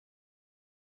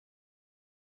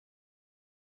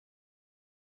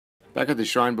Back at the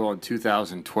Shrine Bowl in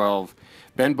 2012,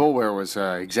 Ben Boulware was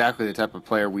exactly the type of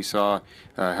player we saw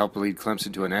help lead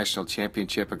Clemson to a national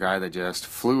championship, a guy that just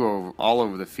flew all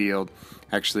over the field,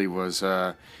 actually was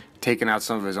taking out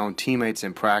some of his own teammates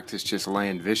in practice, just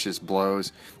laying vicious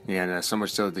blows, and so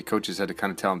much so that the coaches had to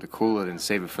kind of tell him to cool it and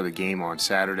save it for the game on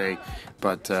Saturday.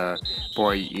 But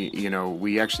boy,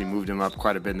 we actually moved him up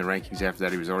quite a bit in the rankings after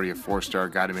that. He was already a 4-star,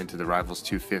 got him into the Rivals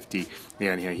 250,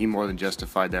 and he more than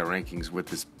justified that rankings with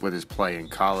his play in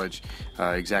college.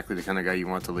 Exactly the kind of guy you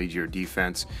want to lead your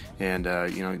defense, and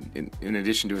in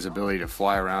addition to his ability to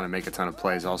fly around and make a ton of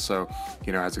plays, also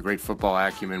has a great football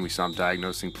acumen. We saw him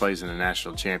diagnosing plays in a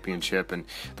national championship, and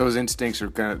those instincts are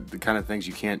the kind of things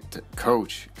you can't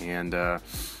coach. And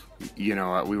we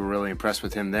were really impressed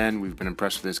with him then. We've been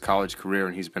impressed with his college career,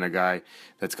 and he's been a guy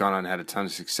that's gone on and had a ton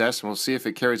of success. And we'll see if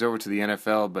it carries over to the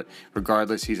NFL. But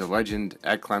regardless, he's a legend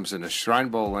at Clemson, a Shrine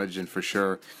Bowl legend for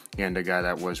sure, and a guy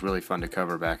that was really fun to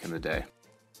cover back in the day.